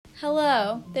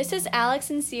Hello, this is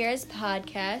Alex and Sierra's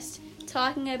podcast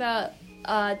talking about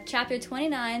chapter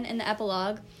 29 in the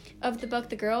epilogue of the book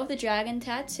The Girl with the Dragon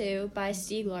Tattoo by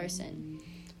Stieg Larsson.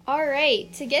 All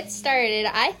right, to get started,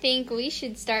 I think we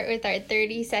should start with our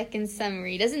 30-second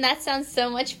summary. Doesn't that sound so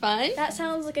much fun? That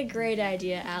sounds like a great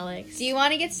idea, Alex. Do you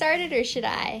want to get started or should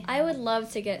I? I would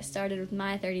love to get started with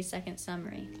my 30-second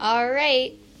summary. All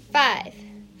right, 5,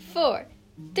 4,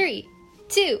 3,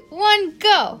 2, 1,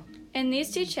 go! In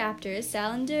these two chapters,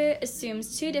 Salander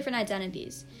assumes two different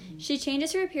identities. She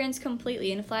changes her appearance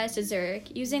completely and flies to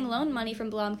Zurich, using loan money from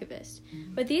Blomkvist.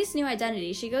 With these new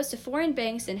identities, she goes to foreign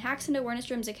banks and hacks into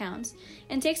Wernestrom's accounts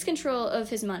and takes control of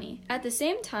his money. At the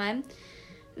same time,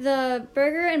 the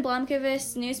Berger and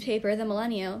Blomkvist newspaper, The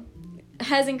Millennial,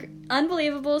 has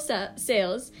unbelievable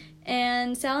sales,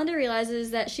 and Salander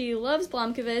realizes that she loves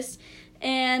Blomkvist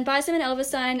and buys him an Elvis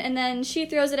sign, and then she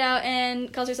throws it out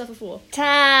and calls herself a fool.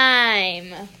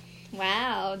 Time!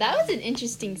 Wow, that was an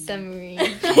interesting summary.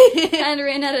 Kind of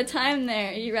ran out of time there.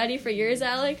 Are you ready for yours,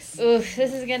 Alex? Oof,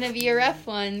 this is going to be a rough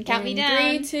one. Count me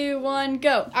down. 3, 2, 1,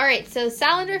 go. All right, so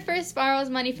Salander first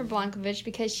borrows money from Blomkvist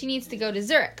because she needs to go to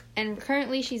Zurich, and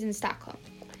currently she's in Stockholm.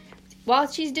 While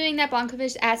she's doing that,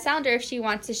 Blomkvist asks Salander if she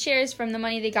wants the shares from the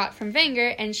money they got from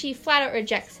Wenger, and she flat out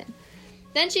rejects him.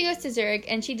 Then she goes to Zurich,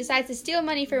 and she decides to steal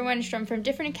money for Wennerstrom from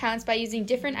different accounts by using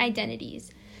different identities.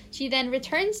 She then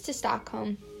returns to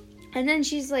Stockholm, and then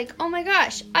she's like, oh my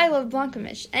gosh, I love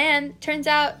Blomkvist. And turns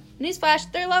out,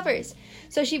 newsflash, they're lovers.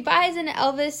 So she buys an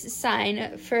Elvis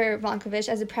sign for Blomkvist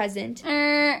as a present.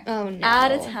 Oh no.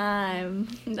 Out of time.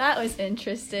 That was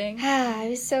interesting.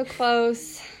 I was so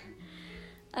close.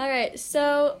 Alright,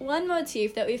 so one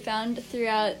motif that we found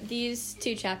throughout these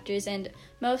two chapters and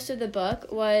most of the book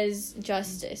was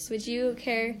justice. Would you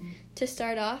care to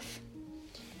start off?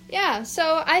 Yeah,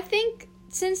 so I think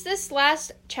since this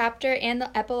last chapter and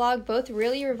the epilogue both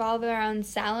really revolve around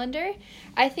Salander,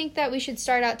 I think that we should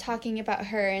start out talking about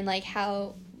her and like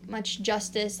how much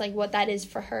justice, like what that is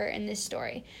for her in this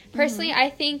story. Personally, I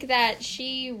think that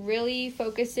she really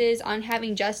focuses on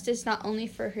having justice not only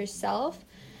for herself,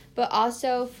 but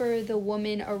also for the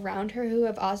women around her who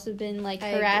have also been like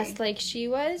harassed like she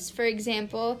was. For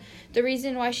example, one of the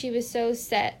reasons why she was so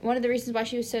set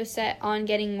on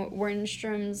getting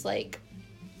Wernstrom's like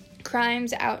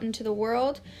crimes out into the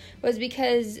world was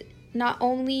because not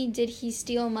only did he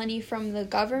steal money from the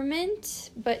government,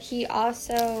 but he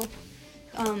also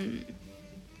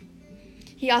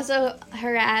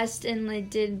harassed and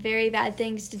like, did very bad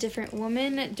things to different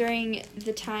women during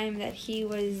the time that he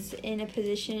was in a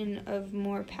position of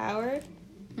more power.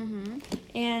 Mm-hmm.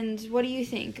 And what do you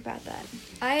think about that?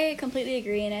 I completely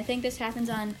agree, and I think this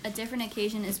happens on a different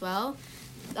occasion as well.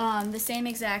 The same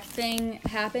exact thing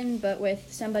happened, but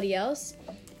with somebody else.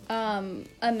 A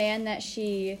man that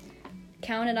she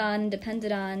counted on,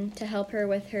 depended on to help her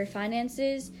with her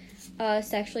finances,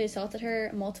 sexually assaulted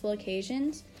her multiple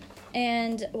occasions.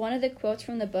 And one of the quotes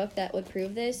from the book that would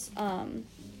prove this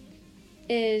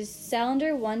is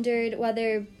Salander wondered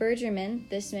whether Bergerman,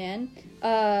 this man,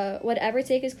 would ever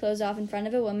take his clothes off in front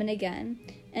of a woman again.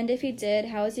 And if he did,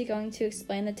 how was he going to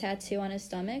explain the tattoo on his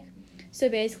stomach? So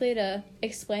basically, to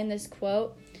explain this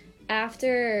quote,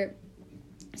 after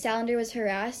Salander was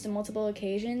harassed on multiple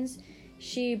occasions,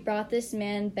 she brought this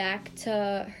man back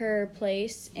to her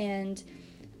place and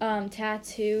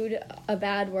tattooed a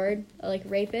bad word, like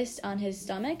rapist, on his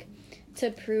stomach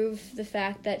to prove the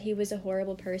fact that he was a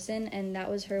horrible person, and that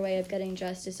was her way of getting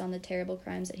justice on the terrible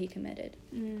crimes that he committed.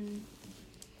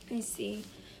 I see.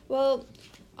 Well,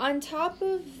 on top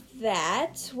of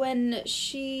that,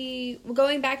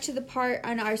 going back to the part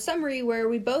on our summary where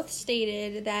we both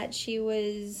stated that she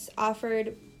was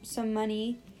offered some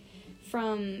money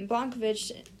from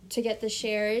Blomkvist to get the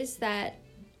shares that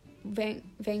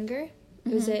Wenger,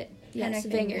 was it? Yes,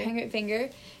 Henrik Wenger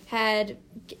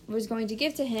was going to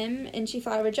give to him, and she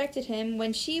thought rejected him.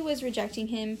 When she was rejecting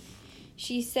him,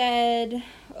 she said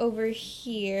over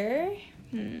here,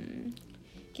 give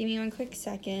me one quick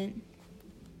second.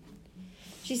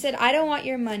 She said, I don't want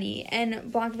your money.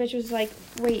 And Blomkvist was like,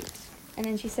 wait. And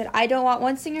then she said, I don't want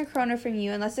one single krona from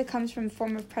you unless it comes from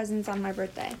form of presents on my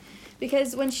birthday.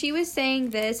 Because when she was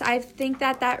saying this, I think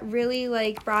that really,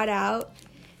 like, brought out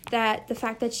that the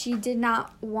fact that she did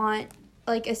not want,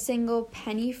 like, a single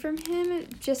penny from him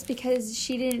just because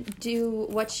she didn't do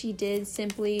what she did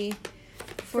simply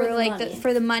for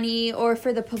the money or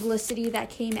for the publicity that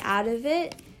came out of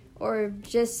it, or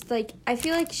just, like, I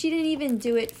feel like she didn't even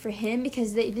do it for him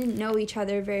because they didn't know each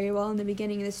other very well in the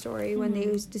beginning of the story when they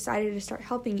decided to start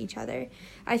helping each other.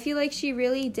 I feel like she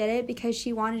really did it because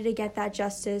she wanted to get that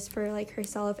justice for, like,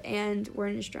 herself and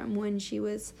Wernstrom when she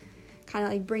was kind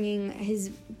of, like, bringing his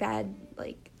bad,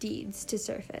 like, deeds to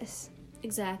surface.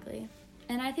 Exactly.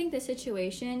 And I think the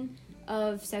situation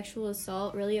of sexual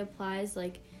assault really applies,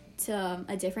 like, to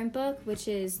a different book, which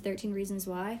is 13 Reasons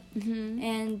Why.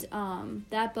 And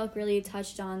that book really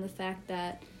touched on the fact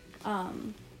that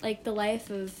like the life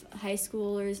of high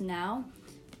schoolers now,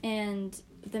 and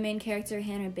the main character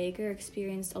Hannah Baker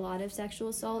experienced a lot of sexual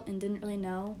assault and didn't really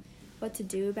know what to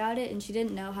do about it, and she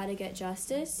didn't know how to get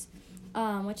justice,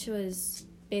 which was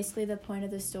basically the point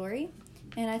of the story.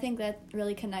 And I think that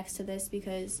really connects to this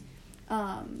because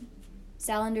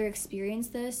Salander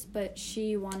experienced this, but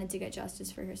she wanted to get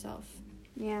justice for herself.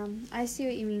 Yeah, I see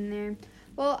what you mean there.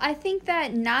 Well, I think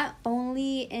that not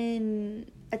only in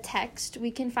a text we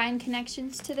can find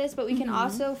connections to this, but we can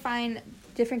also find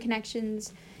different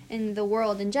connections in the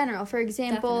world in general. For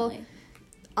example,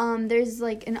 there's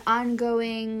like an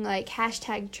ongoing like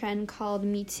hashtag trend called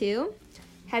Me Too.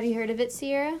 Have you heard of it,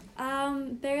 Sierra?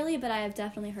 Barely, but I have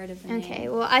definitely heard of the name. Okay,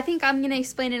 well, I think I'm going to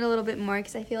explain it a little bit more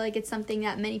because I feel like it's something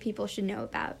that many people should know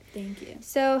about. Thank you.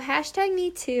 So, hashtag Me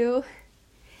Too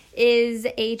is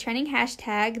a trending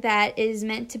hashtag that is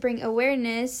meant to bring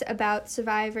awareness about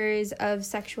survivors of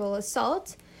sexual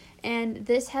assault. And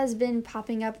this has been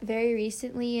popping up very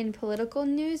recently in political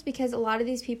news because a lot of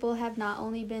these people have not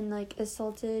only been, like,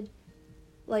 assaulted,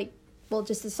 like, well,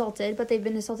 just assaulted, but they've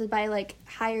been assaulted by, like,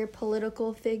 higher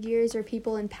political figures or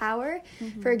people in power.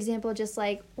 For example, just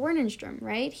like Wernstrom,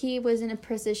 right? He was in a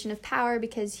position of power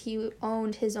because he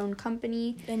owned his own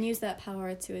company. And used that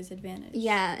power to his advantage.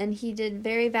 Yeah, and he did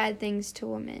very bad things to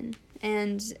women.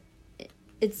 And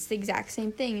it's the exact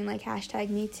same thing in, like, hashtag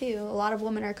Me Too. A lot of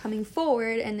women are coming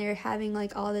forward and they're having,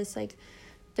 like, all this, like,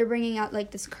 they're bringing out,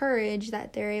 like, this courage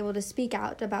that they're able to speak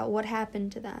out about what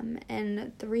happened to them.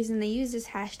 And the reason they use this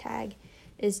hashtag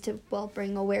is to, well,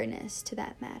 bring awareness to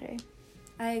that matter.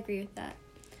 I agree with that.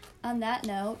 On that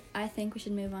note, I think we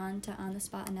should move on to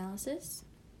on-the-spot analysis.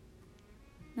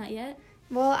 Not yet?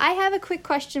 Well, I have a quick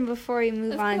question before we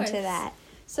move on to that.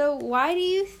 So why do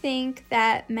you think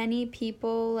that many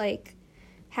people, like,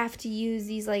 have to use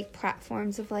these, like,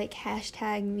 platforms of, like,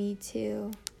 hashtag Me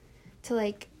Too to,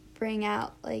 like, bring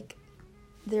out, like,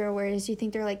 their awareness? Do you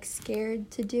think they're, like,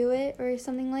 scared to do it or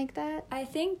something like that? I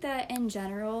think that in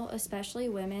general, especially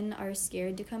women, are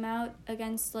scared to come out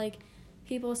against, like,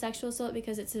 people's sexual assault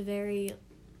because it's a very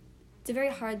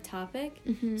hard topic.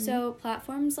 So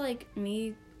platforms like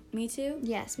Me Too?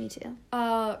 Yes, Me Too.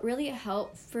 Really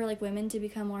help for, like, women to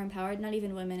become more empowered. Not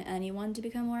even women, anyone to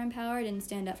become more empowered and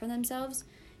stand up for themselves.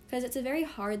 Because it's a very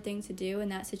hard thing to do in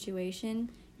that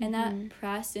situation. And that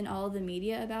press and all the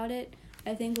media about it,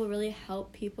 I think, will really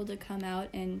help people to come out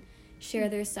and share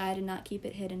their side and not keep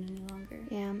it hidden any longer.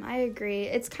 Yeah, I agree.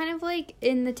 It's kind of like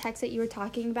in the text that you were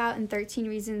talking about in 13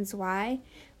 Reasons Why,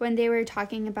 when they were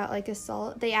talking about, like,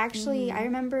 assault. They actually, I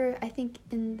remember, I think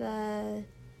in the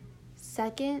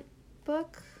second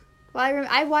book, well,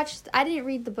 I didn't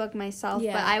read the book myself,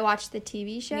 but I watched the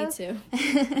TV show. Me too.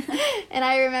 And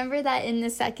I remember that in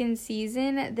the second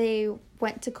season, they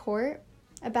went to court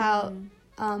about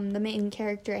the main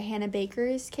character, Hannah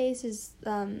Baker's case, is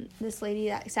this lady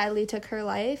that sadly took her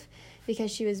life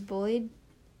because she was bullied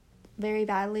very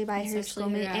badly by her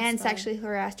schoolmate and sexually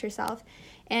harassed herself.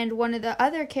 And one of the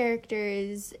other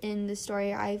characters in the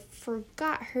story, I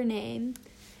forgot her name,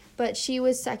 but she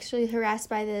was sexually harassed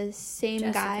by the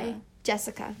same guy.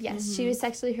 Jessica, yes. She was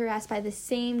sexually harassed by the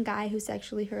same guy who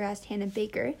sexually harassed Hannah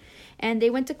Baker. And they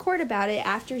went to court about it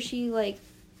after she, like,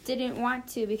 didn't want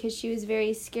to because she was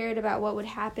very scared about what would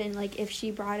happen, like, if she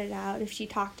brought it out, if she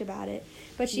talked about it.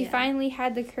 But she finally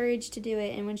had the courage to do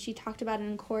it, and when she talked about it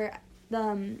in court,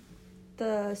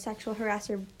 the sexual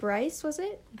harasser, Bryce, was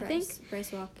it? I think?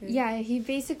 Bryce Walker. Yeah, he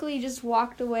basically just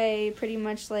walked away pretty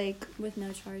much, like, With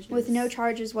no charges. With no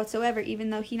charges whatsoever, even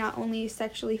though he not only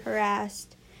sexually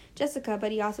harassed Jessica,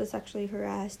 but he also sexually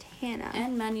harassed Hannah.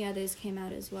 And many others came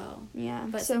out as well. Yeah.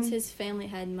 But since his family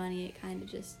had money, it kind of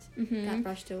just got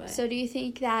brushed away. So do you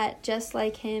think that just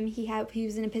like him, he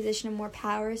was in a position of more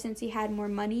power since he had more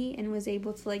money and was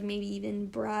able to, like, maybe even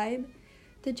bribe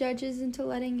the judges into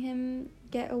letting him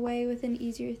get away with an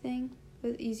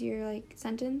easier like,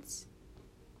 sentence?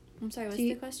 I'm sorry, what's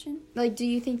the question? Like, do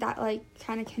you think that, like,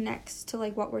 kind of connects to,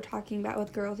 like, what we're talking about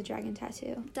with Girl with the Dragon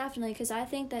Tattoo? Definitely, because I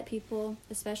think that people,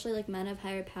 especially, like, men of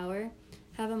higher power,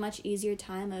 have a much easier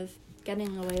time of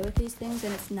getting away with these things,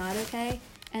 and it's not okay.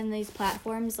 and these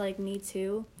platforms like Me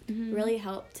Too really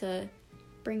help to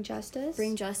bring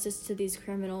justice to these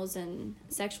criminals, and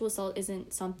sexual assault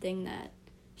isn't something that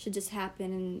should just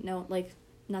happen and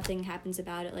nothing happens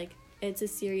about it. Like, it's a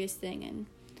serious thing, and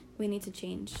we need to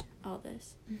change all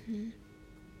this.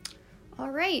 All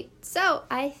right, so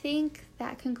I think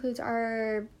that concludes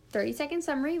our 30-second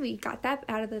summary. We got that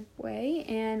out of the way,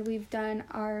 and we've done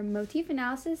our motif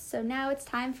analysis, so now it's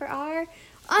time for our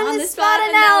on-the-spot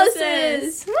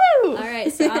analysis! Woo! All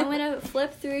right, so I'm going to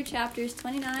flip through chapters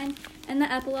 29 and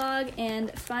the epilogue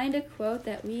and find a quote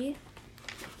that we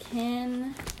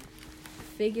can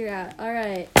figure out. All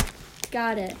right,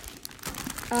 got it.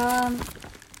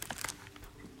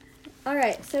 All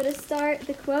right, so to start,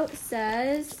 the quote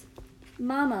says,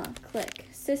 Mama, click.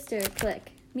 Sister,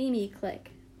 click. Mimi,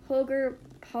 click. Holger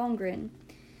Palmgren.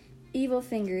 Evil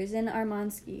Fingers in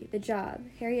Armansky. The Job.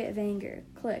 Harriet Wenger,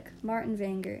 click. Martin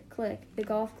Wenger, click. The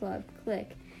Golf Club,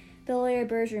 click. The Lawyer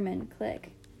Bergerman,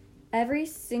 click. Every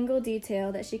single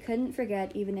detail that she couldn't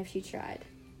forget even if she tried.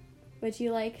 Would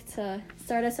you like to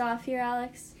start us off here,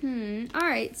 Alex? All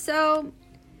right, so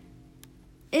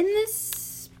in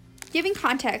this, giving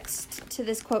context to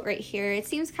this quote right here, it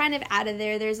seems kind of out of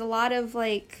there. There's a lot of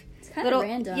like It's kind of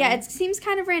random. Yeah, it seems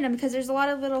kind of random because there's a lot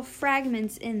of little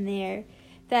fragments in there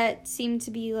that seem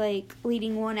to be like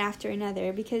leading one after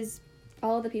another, because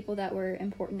all of the people that were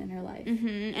important in her life.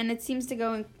 And it seems to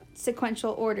go in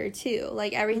sequential order too,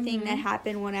 like everything that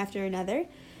happened one after another.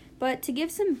 But to give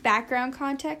some background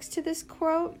context to this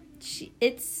quote,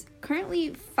 it's currently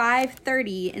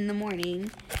 5:30 in the morning,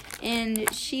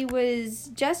 and she was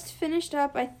just finished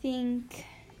up, I think,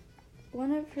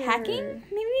 One of her hacking,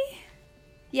 maybe?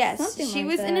 Yes, Something she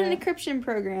like was in an that. encryption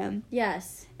program,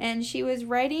 Yes. and she was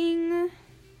writing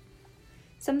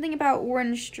something about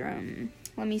Wernstrom.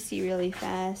 Let me see really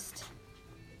fast.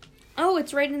 Oh,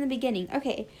 it's right in the beginning.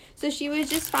 Okay, so she was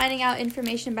just finding out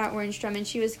information about Wernstrom, and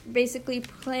she was basically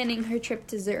planning her trip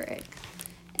to Zurich.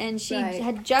 And she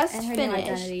had just and her finished.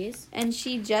 new identities. And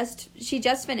she just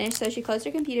finished, so she closed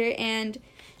her computer, and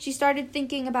she started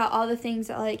thinking about all the things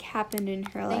that, like, happened in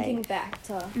her Thinking life. back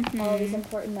to all these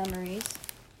important memories.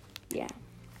 Yeah.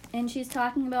 And she's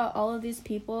talking about all of these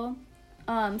people,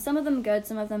 some of them good,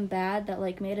 some of them bad, that,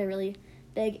 like, made a really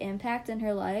big impact in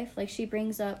her life. Like, she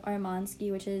brings up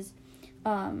Armansky, which is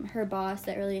her boss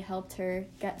that really helped her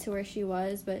get to where she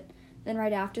was. But then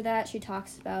right after that, she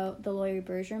talks about the lawyer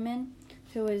Bergerman,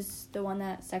 who was the one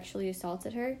that sexually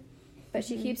assaulted her. But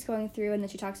she keeps going through, and then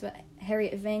she talks about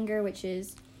Harriet Wenger, which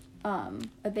is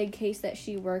a big case that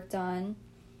she worked on.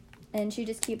 And she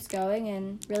just keeps going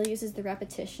and really uses the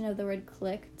repetition of the word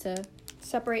click to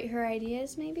Separate her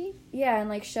ideas, maybe? yeah, and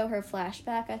like show her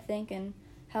flashback, I think, and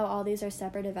how all these are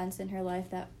separate events in her life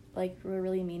that like were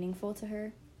really meaningful to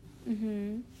her.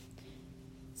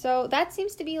 So that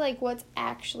seems to be like what's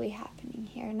actually happening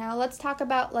here. Now let's talk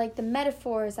about like the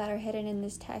metaphors that are hidden in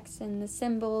this text and the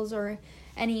symbols or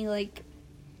any like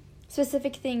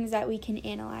specific things that we can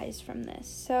analyze from this.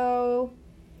 So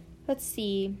let's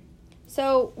see.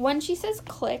 So when she says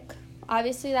click,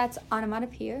 obviously that's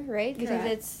onomatopoeia, right? Because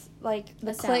Correct. it's like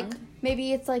the A click. sound.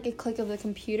 Maybe it's like a click of the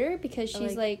computer because Or,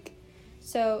 she's like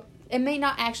so it may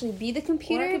not actually be the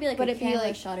computer, Or it could be like but a it'd be camera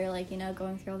like shutter, like, you know,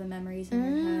 going through all the memories in her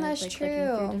head, that's like clicking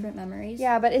true. through different memories.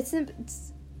 yeah, but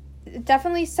it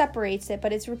definitely separates it,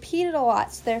 but it's repeated a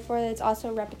lot, so therefore it's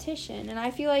also repetition. And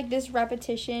I feel like this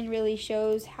repetition really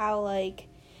shows how like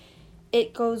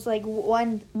it goes like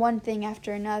one thing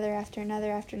after another after another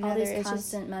after All another. these It's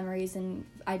constant memories and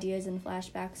ideas and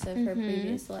flashbacks of her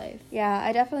previous life. Yeah,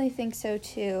 I definitely think so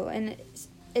too. And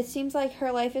it seems like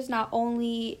her life is not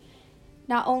only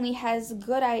has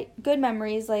good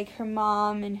memories like her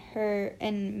mom and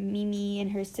Mimi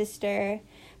and her sister,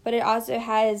 but it also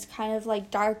has kind of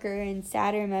like darker and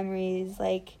sadder memories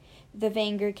like the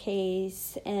Wenger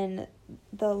case and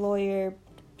the lawyer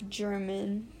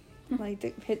German,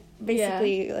 like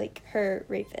basically like her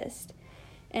rapist.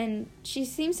 And she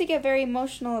seems to get very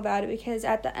emotional about it because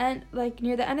at the end, like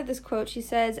near the end of this quote, she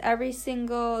says every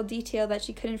single detail that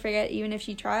she couldn't forget even if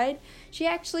she tried. She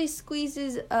actually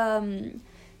squeezes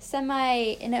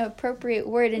semi-inappropriate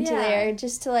word into there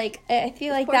just to like, I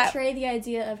feel like that portray the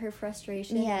idea of her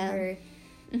frustration and her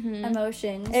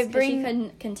emotions. It She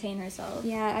couldn't contain herself.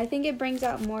 Yeah, I think it brings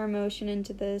out more emotion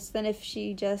into this than if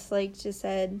she just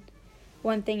said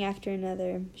one thing after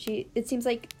another. It seems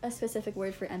like A specific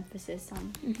word for emphasis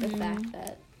on the fact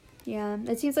that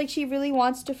it seems like she really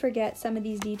wants to forget some of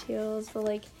these details, but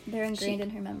like they're ingrained in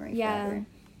her memory yeah, forever.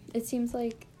 it seems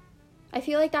like I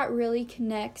feel like that really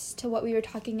connects to what we were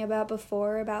talking about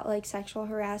before about like sexual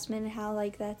harassment and how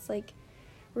like that's like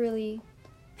really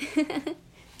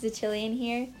Is it chilly in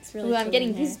here? It's really Ooh, I'm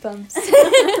getting chilly in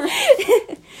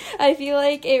goosebumps. I feel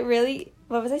like it really...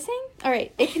 What was I saying? All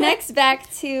right. It connects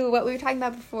back to what we were talking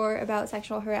about before about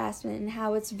sexual harassment and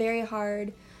how it's very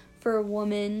hard for a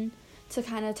woman to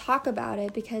kind of talk about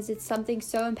it because it's something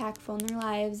so impactful in their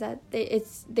lives that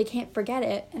they can't forget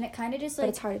it. And it kind of just but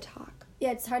it's hard to talk.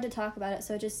 Yeah, it's hard to talk about it,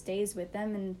 so it just stays with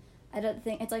them. And I don't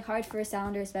think it's like hard for a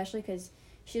Salander, especially because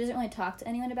she doesn't really talk to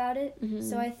anyone about it. Mm-hmm.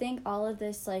 So I think all of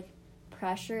this like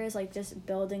pressure is like just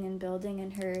building and building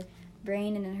in her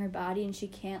brain and in her body, and she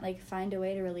can't like find a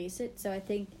way to release it. So I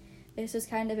think this was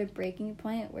kind of a breaking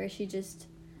point where she just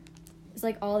it's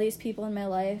like all these people in my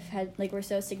life had like were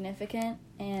so significant,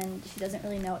 and she doesn't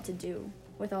really know what to do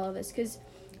with all of this. Because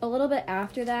a little bit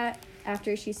after that,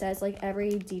 after she says like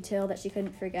every detail that she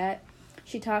couldn't forget,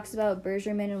 she talks about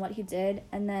Bergerman and what he did,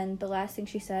 and then the last thing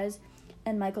she says,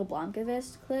 and Michael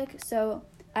Blankovist click. So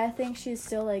I think she's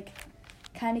still like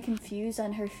kind of confused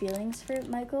on her feelings for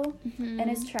Michael, and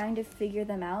is trying to figure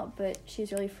them out, but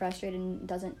she's really frustrated and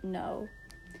doesn't know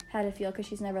how to feel because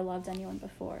she's never loved anyone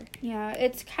before. Yeah,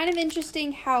 it's kind of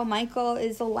interesting how Michael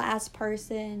is the last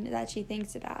person that she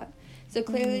thinks about. So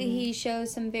clearly he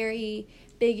shows some very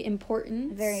big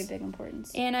importance. Very big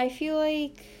importance. And I feel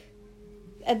like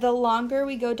the longer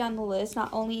we go down the list, not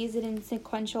only is it in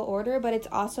sequential order, but it's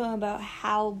also about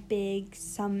how big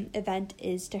some event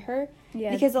is to her.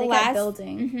 Yeah, because the they last kept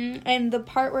building. And the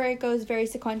part where it goes very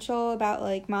sequential about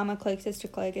like mama click, sister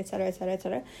click, etc., etc.,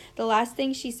 etc. The last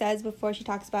thing she says before she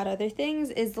talks about other things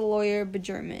is the lawyer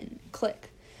Bergerman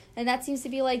click. And that seems to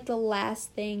be like the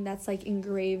last thing that's like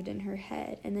engraved in her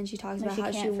head. And then she talks about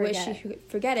how she wished she could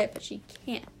forget it, but she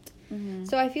can't.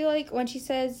 So I feel like when she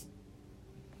says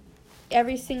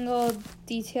every single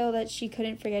detail that she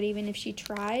couldn't forget even if she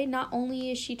tried, not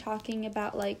only is she talking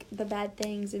about like the bad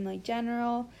things in like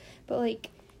general, but like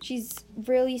she's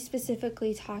really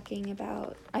specifically talking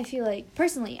about, I feel like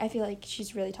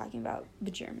she's really talking about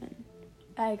Bergerman.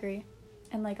 I agree.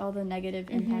 And like all the negative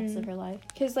impacts of her life.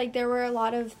 Because like there were a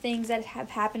lot of things that have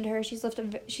happened to her.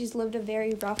 She's lived a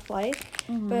very rough life,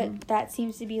 but that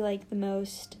seems to be like the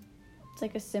most. It's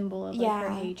like a symbol of like her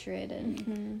hatred,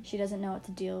 and she doesn't know how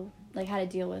to deal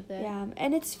with it. Yeah,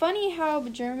 and it's funny how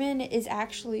Bergerman is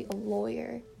actually a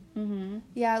lawyer.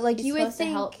 Yeah, like He's you would supposed think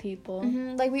to help people.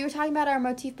 Like we were talking about, our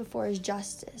motif before is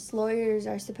justice. Lawyers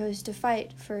are supposed to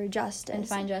fight for justice and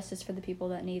find justice for the people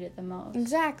that need it the most.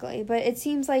 Exactly, but it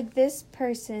seems like this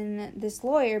person, this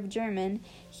lawyer, Bergerman,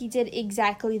 he did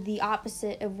exactly the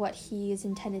opposite of what he is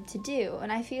intended to do,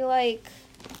 and I feel like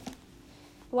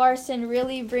Larson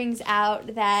really brings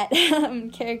out that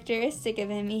characteristic of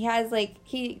him. He has like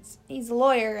he's a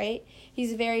lawyer, right?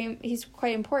 He's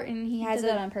quite important. He has did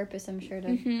that on purpose, I'm sure,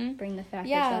 to bring the fact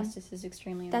that justice is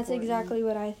extremely important. That's exactly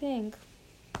what I think.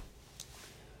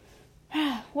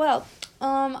 Well,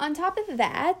 on top of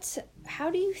that, how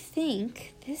do you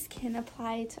think this can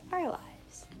apply to our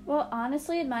lives? Well,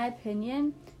 honestly, in my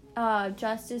opinion,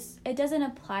 justice, it doesn't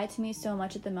apply to me so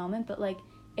much at the moment, but like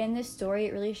in this story,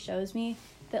 it really shows me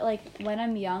that like when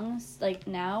I'm young, like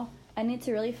now, I need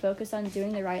to really focus on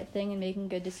doing the right thing and making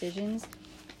good decisions.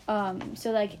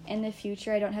 So like in the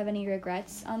future, I don't have any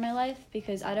regrets on my life,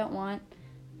 because I don't want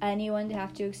anyone to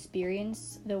have to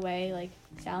experience the way like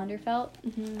Salander felt.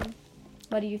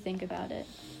 What do you think about it?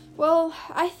 Well,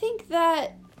 I think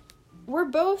that we're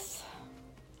both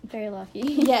very lucky.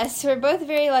 Yes, we're both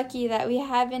very lucky that we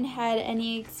haven't had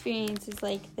any experiences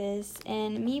like this.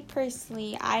 And me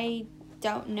personally, I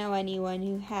don't know anyone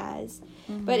who has.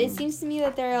 But it seems to me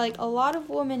that there are like a lot of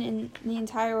women in the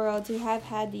entire world who have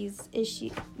had these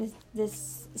issues,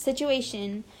 this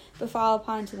situation befall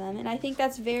upon to them. And I think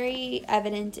that's very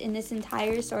evident in this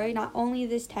entire story. Not only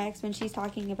this text, when she's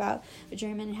talking about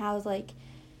Bergerman and how like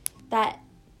that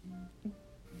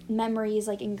memory is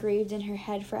like engraved in her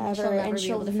head forever, and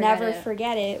she'll never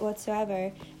forget it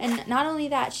whatsoever. And not only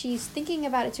that, she's thinking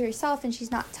about it to herself, and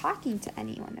she's not talking to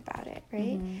anyone about it,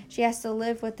 right? She has to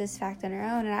live with this fact on her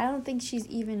own, and I don't think she's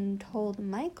even told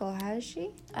Michael, has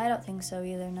she? I don't think so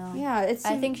either, no. Yeah,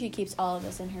 I think she keeps all of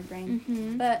this in her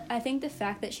brain. But I think the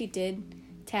fact that she did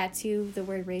tattoo the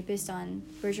word rapist on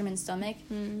Bergerman's stomach,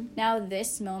 now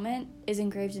this moment is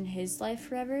engraved in his life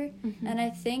forever. And I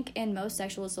think in most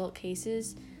sexual assault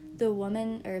cases, the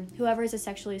woman or whoever is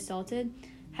sexually assaulted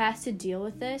has to deal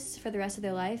with this for the rest of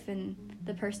their life, and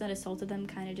the person that assaulted them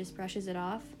kind of just brushes it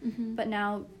off. But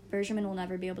now Bergerman will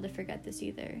never be able to forget this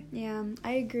either. Yeah,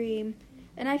 I agree.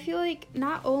 And I feel like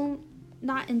not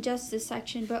in just this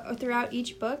section, but throughout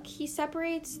each book, he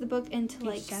separates the book into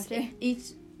Throughout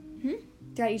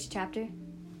each chapter?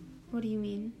 What do you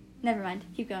mean? Never mind.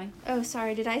 Keep going. Oh,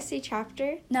 sorry. Did I say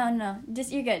chapter? No.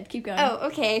 Just, you're good. Keep going. Oh,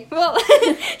 okay. Well,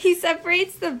 he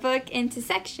separates the book into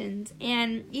sections,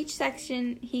 and each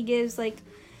section he gives, like,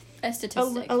 a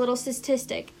statistic. A little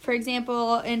statistic. For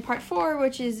example, in part 4,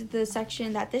 which is the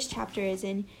section that this chapter is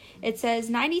in, it says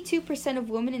 92% of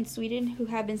women in Sweden who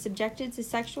have been subjected to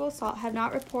sexual assault have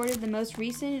not reported the most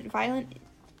recent violent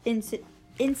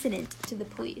incident to the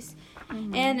police.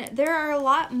 Mm-hmm. And there are a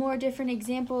lot more different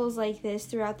examples like this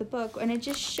throughout the book, and it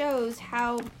just shows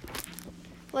how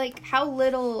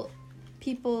little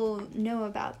people know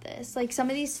about this. Like, some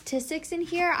of these statistics in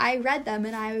here, I read them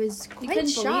and I was quite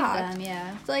shocked. Believe them,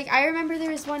 yeah. So, like, I remember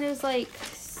there was one, it was like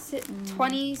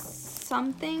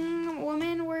 20-something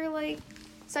women were, like,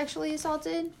 sexually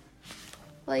assaulted,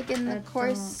 like, in the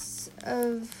course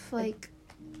of, like,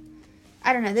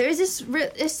 I don't know. There was this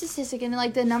statistic, and,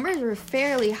 like, the numbers were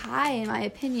fairly high, in my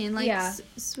opinion. Like, yeah.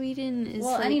 Sweden is,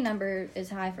 well, like, any number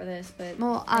is high for this, but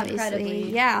well,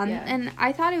 obviously, yeah. And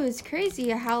I thought it was crazy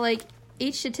how, like,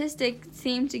 each statistic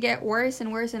seemed to get worse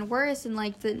and worse and worse, and,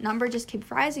 like, the number just kept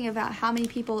rising about how many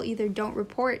people either don't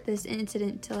report this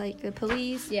incident to, like, the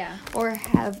police, yeah, or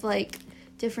have, like,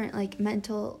 different, like,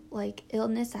 mental, like,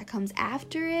 illness that comes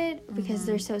after it because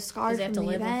they're so scarred from the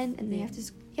event, and they have to,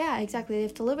 yeah, exactly, they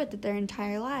have to live with it their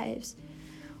entire lives.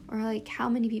 Or, like, how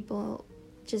many people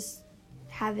just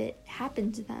have it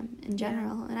happen to them in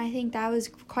general. Yeah. And I think that was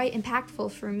quite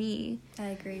impactful for me. I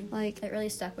agree. Like, it really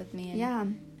stuck with me. And yeah.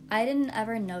 I didn't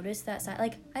ever notice that side.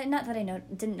 Like, not that I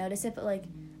didn't notice it, but, like,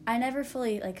 I never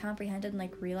fully, like, comprehended and,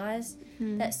 like, realized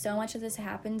that so much of this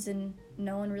happens and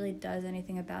no one really does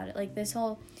anything about it. Like, this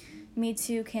whole Me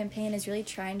Too campaign is really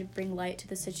trying to bring light to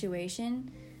the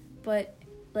situation, but,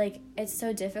 like, it's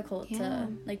so difficult to,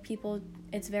 like, people,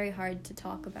 it's very hard to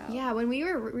talk about. Yeah, when we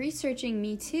were researching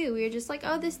Me Too, we were just like,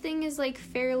 oh, this thing is, like,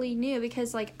 fairly new,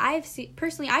 because, like, I've seen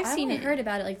it. Heard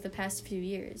about it, like, the past few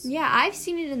years. Yeah, I've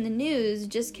seen it in the news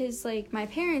just because, like, my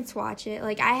parents watch it.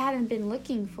 Like, I haven't been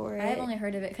looking for it. I've only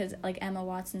heard of it because, like, Emma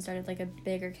Watson started, like, a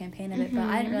bigger campaign of it, but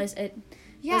I didn't realize it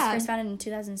was first founded in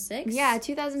 2006. Yeah,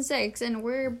 2006, and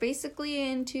we're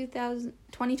basically in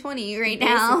 2020 right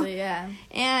now. Basically, yeah.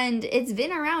 And it's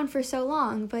been around for so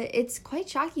long, but it's quite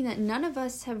shocking that none of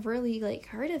us have really, like,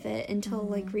 heard of it until,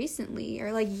 like, recently,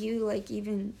 or, like, you, like,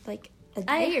 even, like, a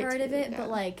day or two heard of it, ago. but,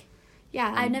 like,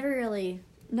 yeah, I've never really,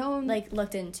 like,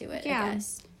 looked into it, yeah, I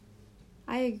guess.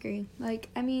 I agree. Like,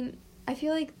 I mean, I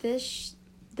feel like this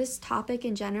topic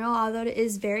in general, although it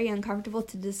is very uncomfortable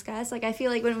to discuss, like, I feel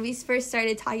like when we first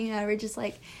started talking about it, we're just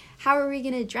like, how are we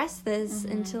going to address this?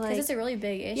 And to, like, because it's a really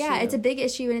big issue. Yeah, it's a big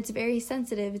issue, and it's very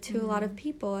sensitive to a lot of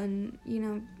people, and, you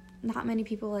know, not many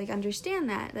people, like,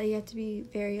 understand that you have to be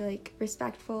very, like,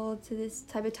 respectful to this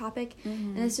type of topic,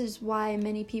 and this is why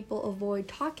many people avoid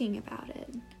talking about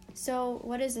it. So,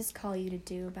 what does this call you to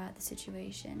do about the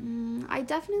situation? I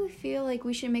definitely feel like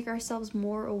we should make ourselves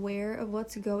more aware of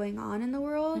what's going on in the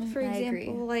world. For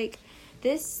example, like,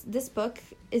 this book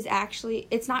is actually,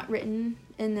 it's not written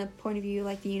in the point of view,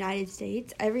 like, the United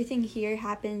States. Everything here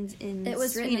happens in It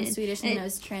was Sweden. written in Swedish and it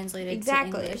was translated to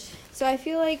English. So I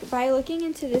feel like by looking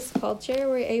into this culture,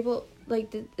 we're able, like,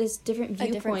 this different viewpoint.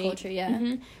 A different culture,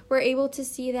 yeah. We're able to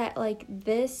see that, like,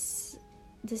 this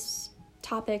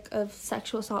topic of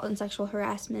sexual assault and sexual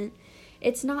harassment,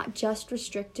 it's not just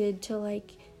restricted to,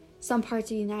 like, some parts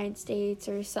of the United States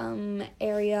or some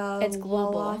area. It's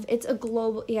global. It's a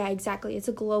global, yeah, exactly. It's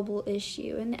a global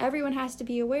issue, and everyone has to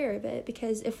be aware of it,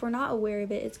 because if we're not aware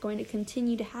of it, it's going to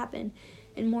continue to happen,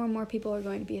 and more people are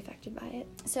going to be affected by it.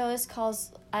 So this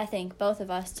calls, I think, both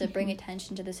of us to bring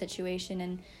attention to the situation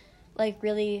and, like,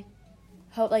 really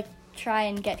hope, like, try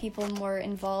and get people more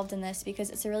involved in this, because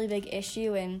it's a really big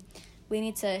issue, and we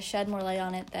need to shed more light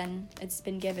on it than it's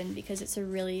been given, because it's a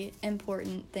really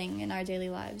important thing in our daily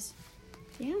lives.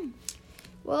 Yeah.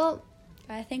 Well,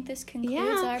 I think this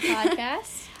concludes our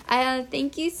podcast.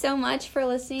 Thank you so much for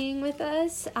listening with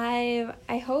us.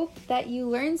 I hope that you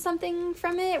learned something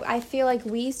from it. I feel like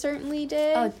we certainly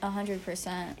did. Oh,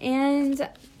 100%. And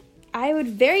I would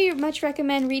very much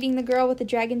recommend reading The Girl with the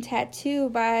Dragon Tattoo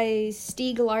by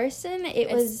Stieg Larsson.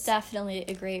 It's definitely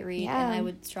a great read, and I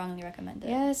would strongly recommend it.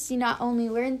 Yes, you not only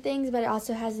learn things, but it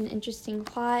also has an interesting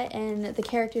plot, and the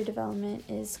character development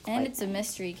is quite And it's a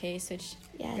mystery case, which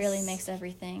really makes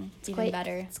everything even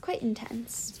better. It's quite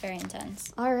intense. It's very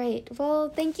intense. All right. Well,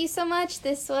 thank you so much.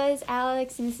 This was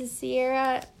Alex, and this is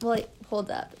Sierra. Well, hold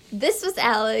up. This was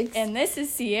Alex. And this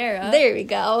is Sierra. There we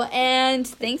go. And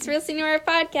thanks for listening to our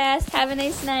podcast. Have a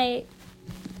nice night.